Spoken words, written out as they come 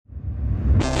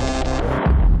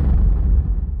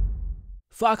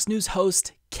Fox News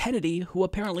host Kennedy, who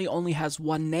apparently only has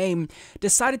one name,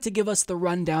 decided to give us the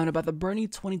rundown about the Bernie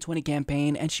 2020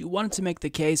 campaign, and she wanted to make the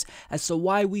case as to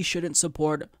why we shouldn't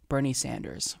support Bernie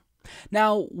Sanders.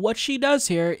 Now, what she does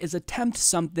here is attempt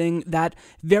something that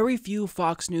very few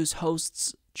Fox News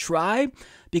hosts try,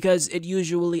 because it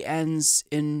usually ends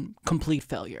in complete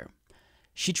failure.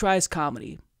 She tries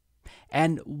comedy.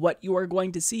 And what you are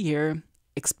going to see here,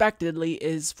 expectedly,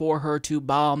 is for her to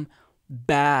bomb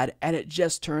bad, and it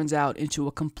just turns out into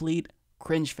a complete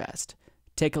cringe fest.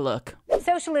 Take a look.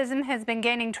 Socialism has been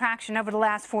gaining traction over the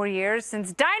last 4 years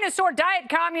since dinosaur diet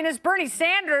communist Bernie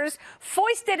Sanders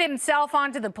foisted himself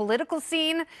onto the political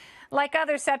scene. Like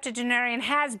other septuagenarian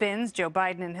has-beens, Joe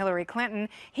Biden and Hillary Clinton,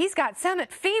 he's got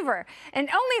Senate fever, and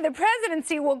only the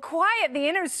presidency will quiet the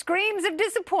inner screams of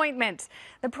disappointment.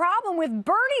 The problem with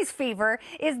Bernie's fever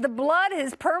is the blood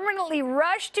has permanently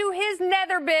rushed to his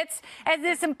nether bits as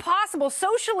this impossible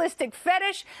socialistic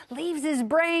fetish leaves his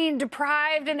brain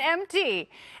deprived and empty.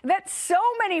 That so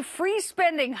many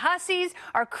free-spending hussies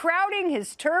are crowding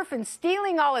his turf and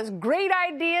stealing all his great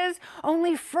ideas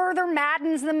only further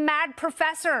maddens the mad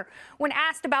professor. When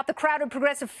asked about the crowded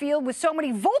progressive field with so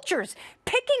many vultures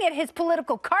picking at his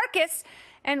political carcass,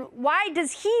 and why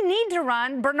does he need to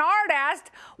run, Bernard asked,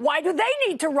 why do they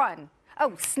need to run?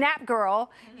 Oh, snap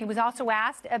girl. He was also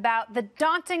asked about the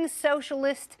daunting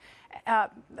socialist,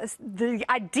 the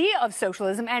idea of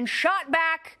socialism, and shot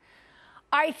back,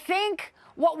 I think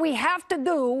what we have to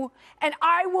do, and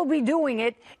I will be doing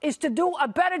it, is to do a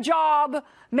better job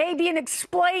maybe in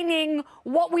explaining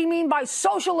what we mean by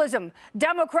socialism,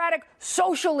 democratic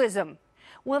socialism.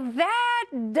 Well, that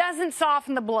doesn't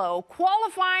soften the blow.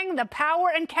 Qualifying the power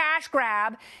and cash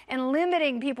grab and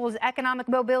limiting people's economic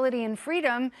mobility and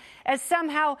freedom as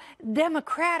somehow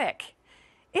democratic.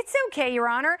 It's okay, Your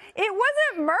Honor. It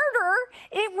wasn't murder.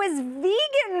 It was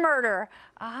vegan murder.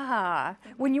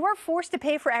 When you are forced to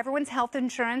pay for everyone's health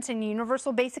insurance and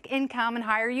universal basic income and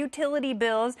higher utility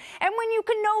bills, and when you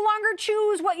can no longer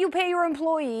choose what you pay your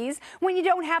employees, when you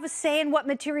don't have a say in what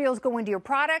materials go into your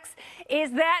products,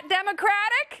 is that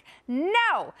democratic?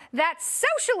 No, that's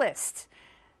socialist.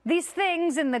 These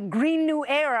things in the Green New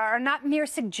Era are not mere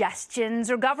suggestions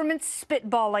or government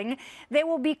spitballing. They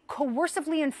will be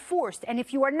coercively enforced, and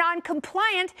if you are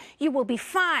non-compliant, you will be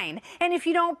fined. And if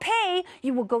you don't pay,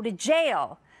 you will go to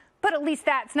jail. But at least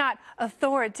that's not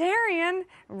authoritarian.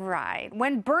 Right.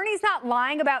 When Bernie's not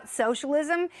lying about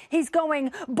socialism, he's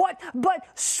going, but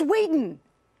Sweden.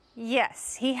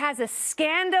 Yes, he has a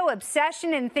scando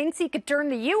obsession and thinks he could turn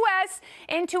the U.S.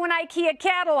 into an IKEA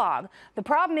catalog. The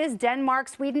problem is Denmark,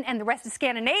 Sweden, and the rest of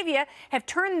Scandinavia have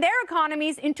turned their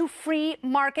economies into free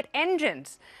market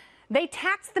engines. They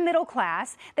tax the middle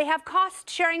class, they have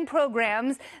cost-sharing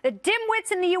programs that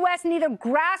dimwits in the U.S. neither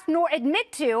grasp nor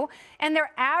admit to, and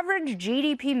their average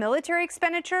GDP military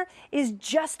expenditure is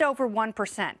just over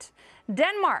 1%.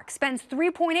 Denmark spends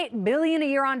 $3.8 billion a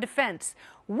year on defense.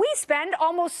 We spend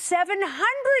almost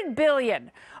 $700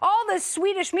 billion. All the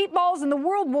Swedish meatballs in the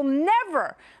world will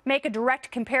never make a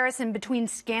direct comparison between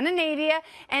Scandinavia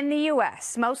and the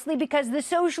U.S., mostly because the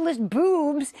socialist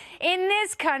boobs in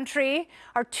this country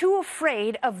are too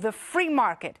afraid of the free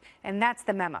market. And that's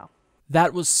the memo.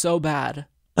 That was so bad.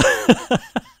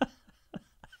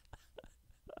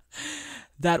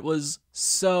 That was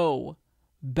so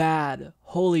bad.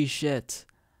 Holy shit.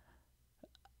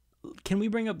 Can we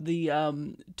bring up the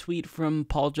tweet from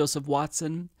Paul Joseph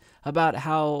Watson about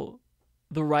how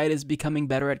the right is becoming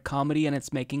better at comedy and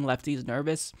it's making lefties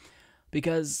nervous?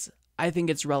 Because I think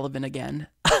it's relevant again.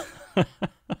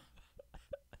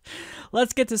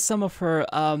 Let's get to some of her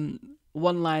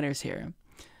one-liners here.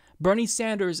 Bernie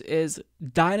Sanders is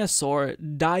dinosaur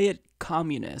diet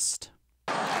communist.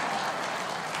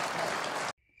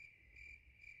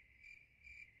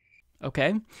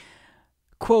 Okay.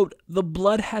 Quote, the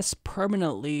blood has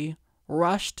permanently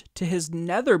rushed to his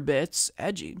nether bits,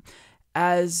 edgy,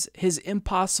 as his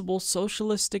impossible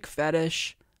socialistic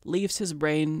fetish leaves his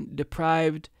brain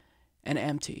deprived and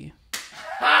empty.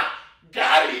 Ha!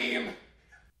 Got him!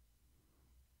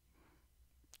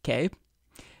 Okay.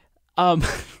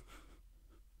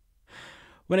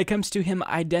 When it comes to him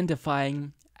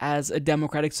identifying as a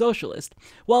democratic socialist,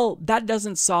 well, that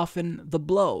doesn't soften the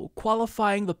blow.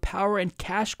 Qualifying the power and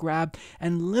cash grab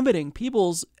and limiting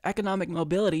people's economic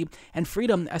mobility and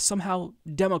freedom as somehow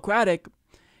democratic,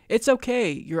 it's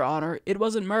okay, Your Honor. It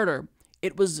wasn't murder.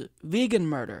 It was vegan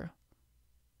murder.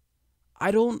 I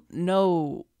don't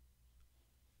know.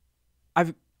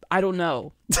 I don't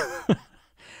know.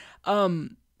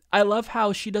 I love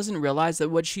how she doesn't realize that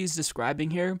what she's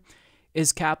describing here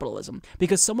is capitalism,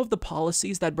 because some of the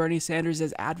policies that Bernie Sanders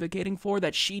is advocating for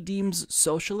that she deems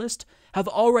socialist have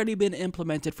already been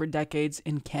implemented for decades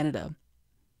in Canada.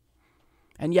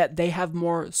 And yet they have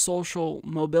more social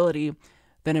mobility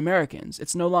than Americans.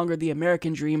 It's no longer the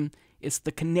American dream, it's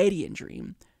the Canadian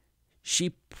dream.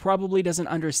 She probably doesn't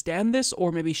understand this,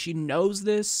 or maybe she knows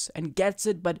this and gets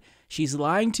it, but she's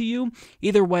lying to you.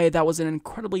 Either way, that was an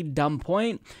incredibly dumb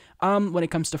point. When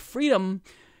it comes to freedom,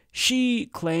 she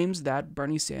claims that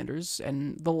Bernie Sanders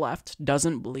and the left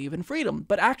doesn't believe in freedom,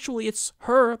 but actually it's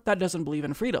her that doesn't believe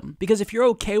in freedom. Because if you're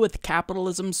okay with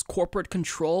capitalism's corporate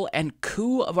control and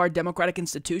coup of our democratic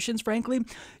institutions, frankly,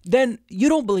 then you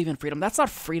don't believe in freedom. That's not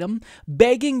freedom.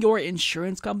 Begging your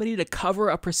insurance company to cover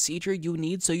a procedure you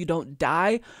need so you don't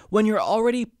die when you're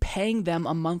already paying them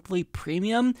a monthly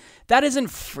premium, that isn't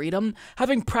freedom.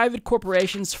 Having private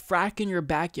corporations frack in your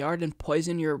backyard and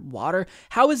poison your water,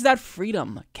 how is that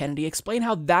freedom? Kennedy, explain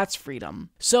how that's freedom.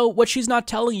 So what she's not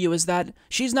telling you is that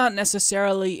she's not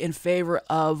necessarily in favor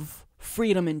of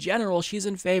freedom in general. She's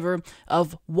in favor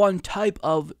of one type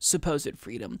of supposed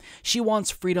freedom. She wants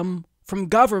freedom from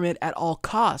government at all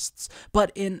costs.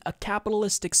 But in a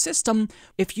capitalistic system,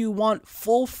 if you want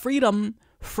full freedom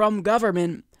from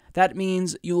government, that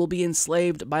means you will be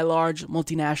enslaved by large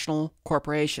multinational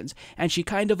corporations. And she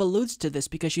kind of alludes to this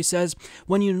because she says,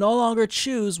 when you can no longer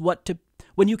choose what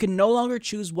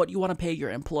you want to pay your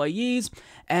employees,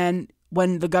 and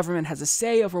when the government has a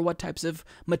say over what types of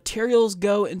materials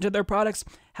go into their products,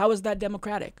 how is that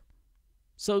democratic?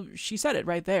 So she said it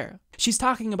right there. She's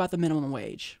talking about the minimum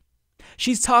wage.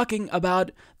 She's talking about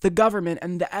the government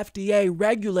and the FDA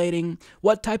regulating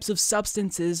what types of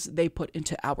substances they put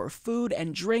into our food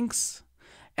and drinks.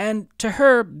 And to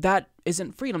her, that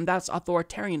isn't freedom, that's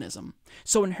authoritarianism.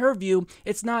 So in her view,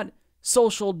 it's not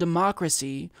social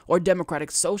democracy or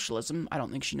democratic socialism. I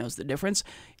don't think she knows the difference.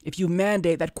 If you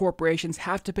mandate that corporations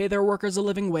have to pay their workers a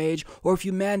living wage, or if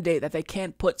you mandate that they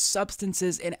can't put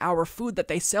substances in our food that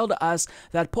they sell to us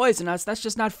that poison us, that's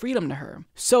just not freedom to her.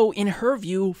 So in her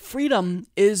view, freedom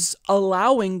is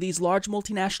allowing these large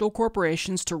multinational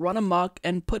corporations to run amok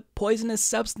and put poisonous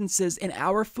substances in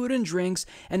our food and drinks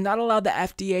and not allow the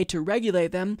FDA to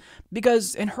regulate them,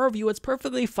 because in her view, it's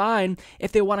perfectly fine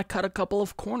if they want to cut a couple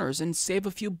of corners and save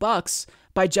a few bucks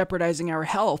by jeopardizing our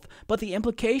health. But the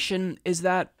implication is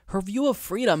that her view of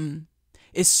freedom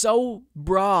is so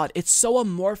broad, it's so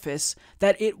amorphous,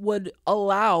 that it would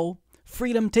allow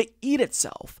freedom to eat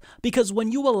itself. Because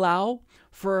when you allow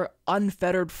for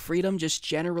unfettered freedom, just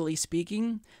generally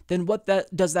speaking, then what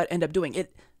does that end up doing?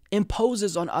 It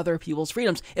imposes on other people's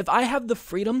freedoms. If I have the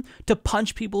freedom to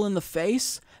punch people in the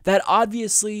face, that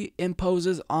obviously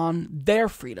imposes on their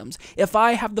freedoms. If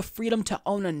I have the freedom to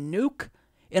own a nuke,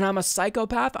 and I'm a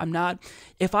psychopath, I'm not.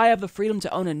 If I have the freedom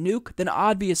to own a nuke, then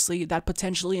obviously that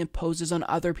potentially imposes on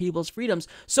other people's freedoms.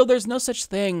 So there's no such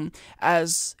thing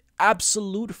as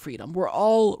absolute freedom. We're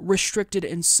all restricted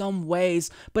in some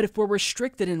ways, but if we're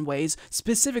restricted in ways,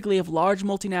 specifically if large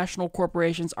multinational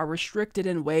corporations are restricted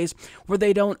in ways where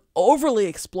they don't overly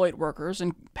exploit workers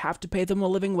and have to pay them a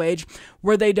living wage,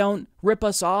 where they don't rip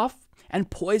us off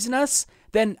and poison us,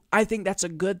 then I think that's a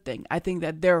good thing. I think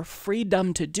that their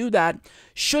freedom to do that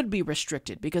should be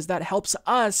restricted, because that helps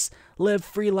us live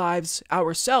free lives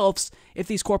ourselves if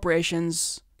these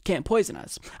corporations can't poison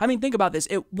us. I mean, think about this.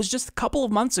 It was just a couple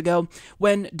of months ago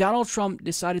when Donald Trump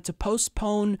decided to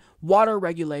postpone water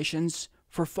regulations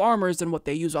for farmers and what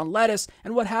they use on lettuce,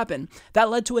 and what happened? That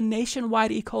led to a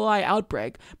nationwide E. coli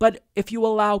outbreak. But if you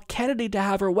allow Kennedy to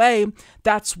have her way,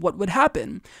 that's what would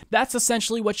happen. That's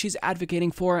essentially what she's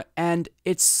advocating for, and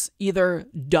it's either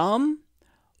dumb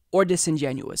or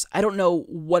disingenuous. I don't know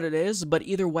what it is, but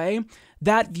either way,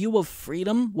 that view of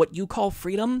freedom, what you call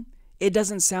freedom, it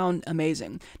doesn't sound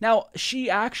amazing. Now, she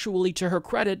actually, to her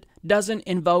credit, doesn't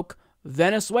invoke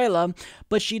Venezuela,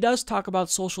 but she does talk about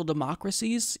social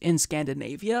democracies in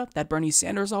Scandinavia that Bernie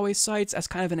Sanders always cites as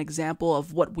kind of an example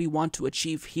of what we want to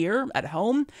achieve here at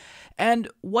home. And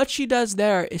what she does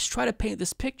there is try to paint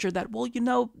this picture that, well, you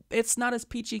know, it's not as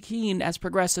peachy keen as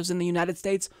progressives in the United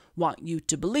States want you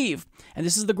to believe. And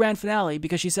this is the grand finale,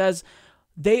 because she says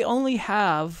they only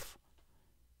have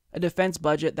a defense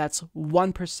budget that's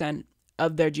 1%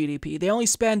 of their GDP. They only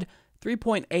spend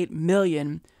 $3.8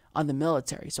 million on the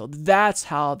military. So that's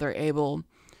how they're able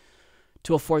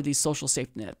to afford these social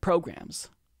safety net programs.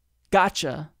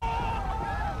 Gotcha.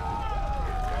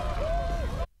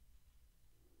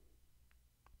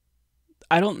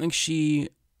 I don't think she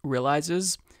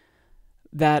realizes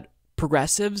that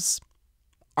progressives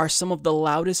are some of the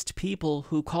loudest people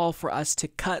who call for us to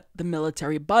cut the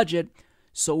military budget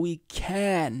so we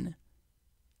can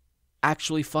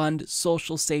actually fund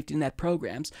social safety net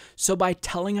programs. So by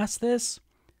telling us this,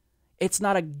 it's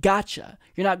not a gotcha.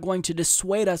 You're not going to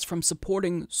dissuade us from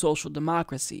supporting social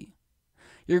democracy.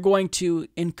 You're going to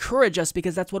encourage us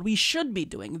because that's what we should be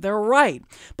doing. They're right.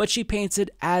 But she paints it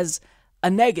as a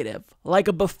negative, like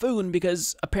a buffoon,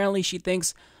 because apparently she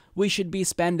thinks we should be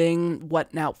spending,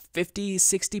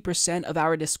 50-60% of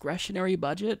our discretionary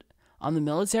budget on the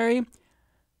military?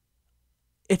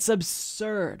 It's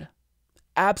absurd.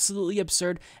 Absolutely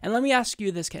absurd. And let me ask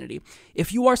you this, Kennedy.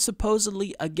 If you are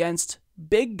supposedly against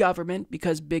big government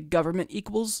because big government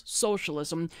equals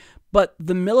socialism, but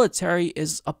the military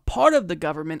is a part of the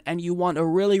government and you want a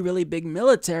really, really big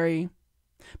military,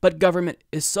 but government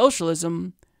is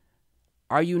socialism,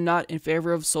 are you not in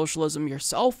favor of socialism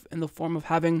yourself in the form of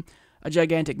having a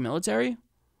gigantic military?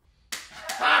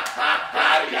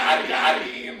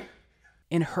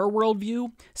 In her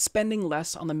worldview, spending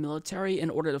less on the military in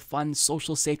order to fund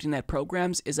social safety net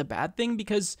programs is a bad thing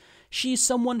because she's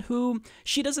someone who,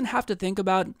 she doesn't have to think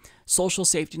about social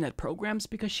safety net programs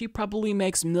because she probably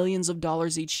makes millions of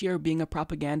dollars each year being a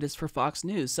propagandist for Fox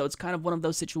News. So it's kind of one of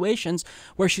those situations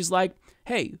where she's like,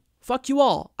 hey, fuck you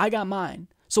all, I got mine.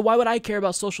 So why would I care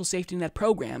about social safety net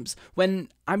programs when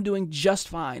I'm doing just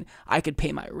fine? I could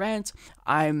pay my rent.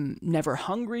 I'm never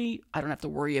hungry. I don't have to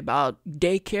worry about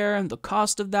daycare and the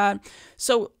cost of that.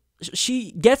 So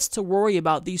she gets to worry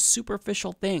about these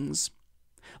superficial things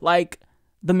like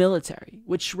the military,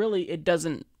 which really it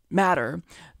doesn't matter.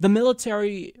 The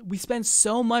military, we spend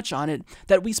so much on it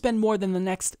that we spend more than the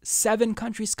next 7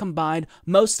 countries combined,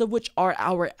 most of which are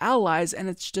our allies, and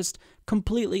it's just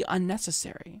completely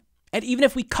unnecessary. And even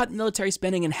if we cut military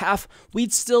spending in half,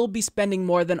 we'd still be spending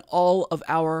more than all of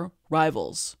our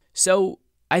rivals. So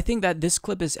I think that this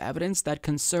clip is evidence that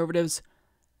conservatives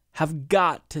have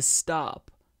got to stop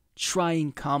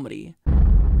trying comedy.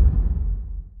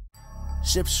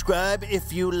 Subscribe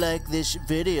if you like this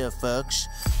video, folks.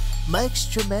 Mike's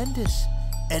tremendous,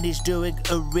 and he's doing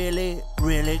a really,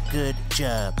 really good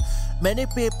job. Many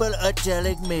people are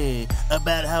telling me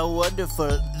about how wonderful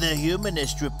the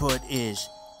Humanist Report is.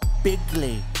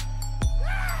 Bigly.